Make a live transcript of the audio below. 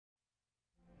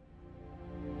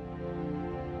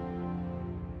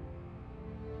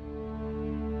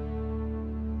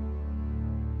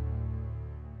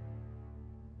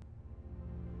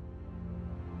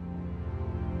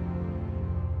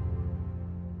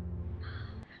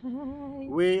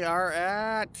We are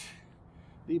at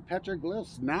the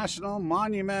Petroglyph National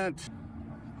Monument.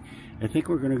 I think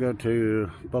we're going to go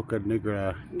to Boca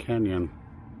Negra Canyon.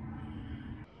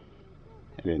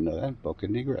 I didn't know that. Boca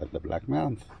Negra, the Black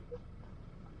Mountains.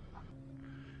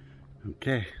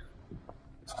 Okay.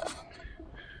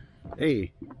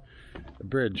 Hey, a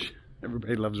bridge.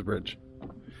 Everybody loves a bridge.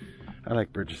 I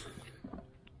like bridges.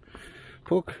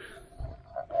 Poke.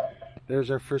 There's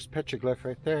our first petroglyph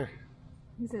right there.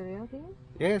 Is it a real thing?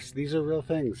 Yes, these are real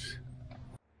things.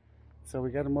 So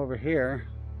we got them over here.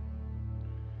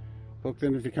 Poke,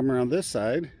 then if you come around this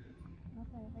side,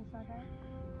 Okay, I saw that.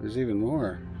 there's even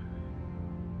more.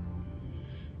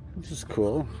 This is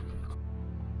cool.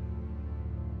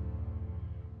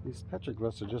 These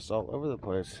petroglyphs are just all over the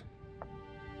place.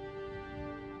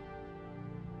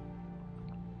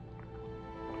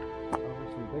 Oh,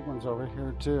 there's some big ones over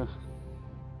here too.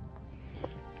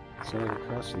 Sorry, we're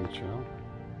crossing the trail.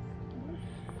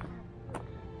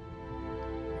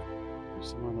 There's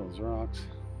some of those rocks.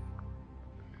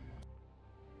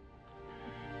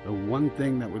 The one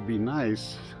thing that would be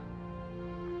nice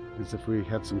is if we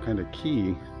had some kind of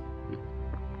key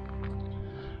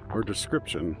or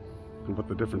description of what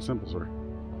the different symbols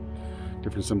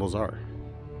are.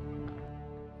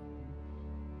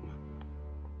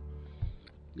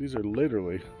 These are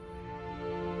literally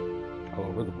all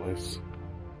over the place.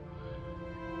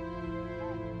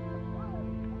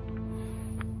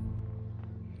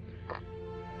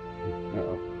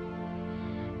 Uh-oh.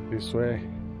 This way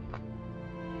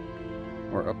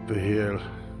or up the hill.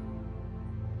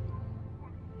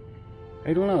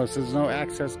 I don't know, it says no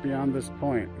access beyond this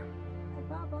point. I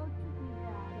thought about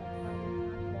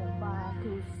the bar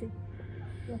to sit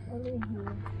just only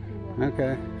here.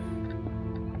 Okay.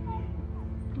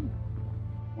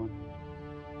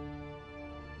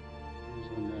 There's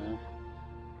one there.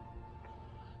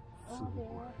 Some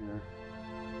more here.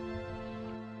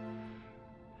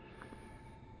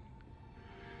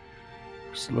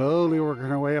 Slowly working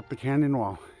our way up the canyon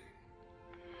wall.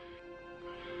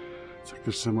 Looks like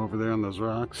there's some over there on those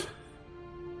rocks.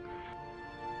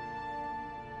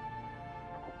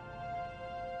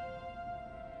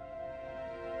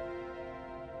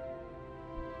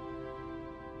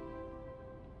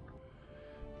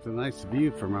 It's a nice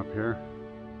view from up here.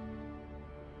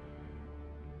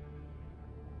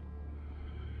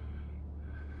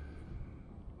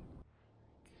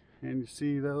 Can you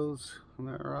see those on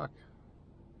that rock?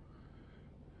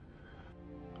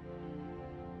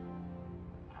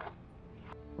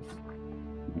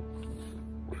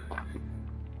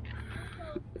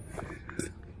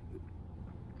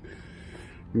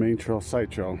 Main trail,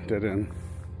 side trail, dead end.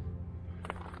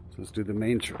 So let's do the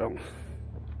main trail.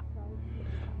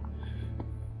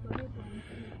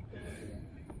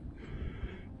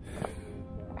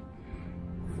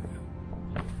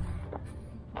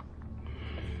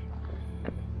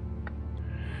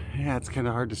 Yeah, it's kind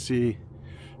of hard to see.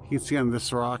 You can see on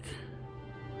this rock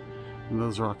and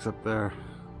those rocks up there.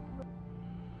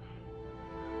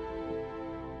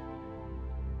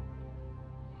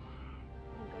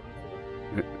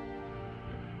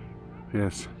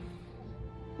 Yes.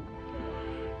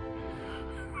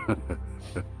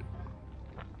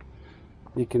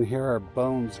 You can hear our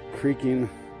bones creaking,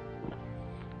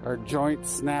 our joints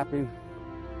snapping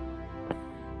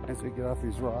as we get off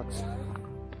these rocks.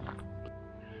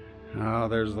 Oh,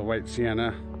 there's the white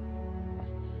sienna.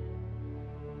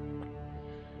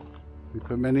 We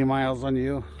put many miles on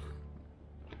you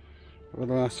over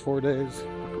the last 4 days.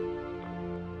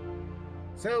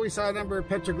 So we saw a number of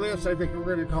petroglyphs. I think we're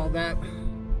going to call that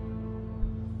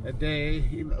a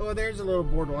day. Oh, there's a little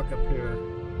boardwalk up here.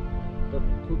 But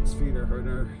Pook's feet are hurting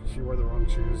her. She wore the wrong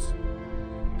shoes.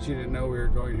 She didn't know we were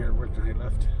going here when I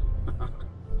left.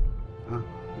 Huh?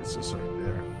 It's just right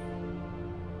there.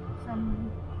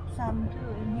 Some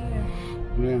too in here.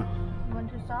 Yeah. You want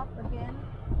to stop again?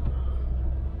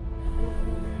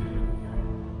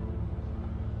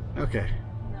 Okay.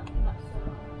 No, not so.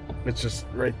 It's just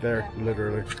right there,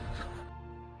 literally.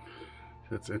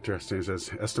 That's interesting. It says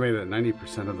estimated that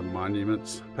 90% of the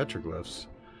monuments, petroglyphs,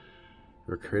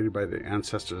 were created by the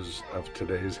ancestors of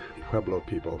today's Pueblo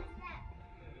people.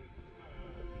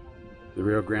 The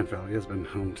Rio Grande Valley has been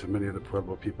home to many of the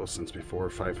Pueblo people since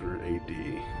before 500 AD.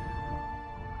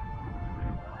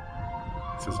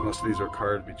 It says most of these were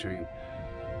carved between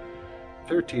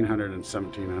 1300 and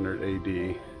 1700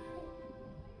 AD.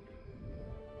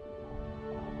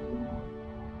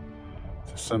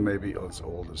 So some may be as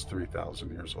old as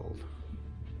 3,000 years old.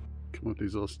 Come up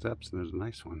these little steps and there's a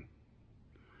nice one.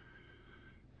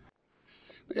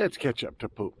 Let's catch up to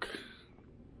Pook.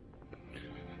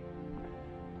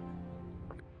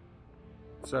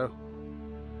 So,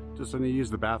 just when you use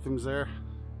the bathrooms there,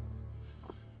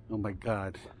 oh my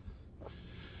God,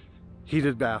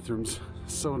 heated bathrooms,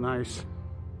 so nice.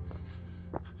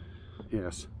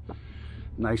 Yes,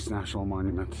 nice national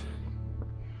monument.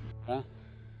 Huh?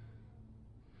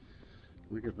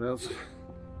 Look at those.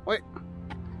 Wait,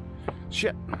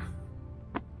 shit.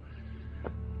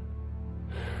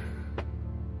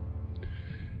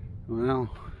 Well,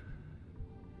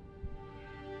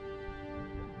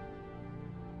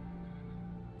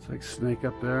 it's like snake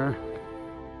up there.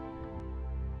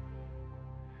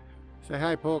 Say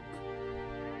hi, Poke.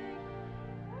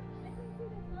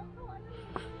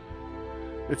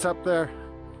 It's up there.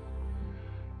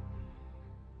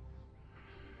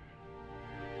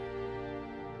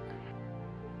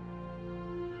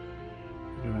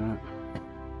 Look at that.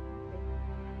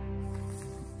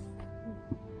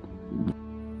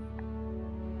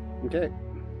 Okay,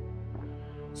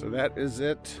 so that is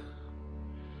it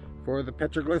for the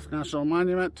Petroglyph National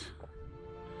Monument.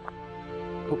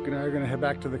 Poke and I are going to head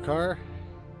back to the car,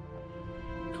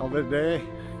 call it a day,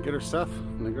 get our stuff,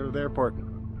 and then go to the airport.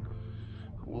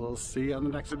 We'll see you on the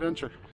next adventure.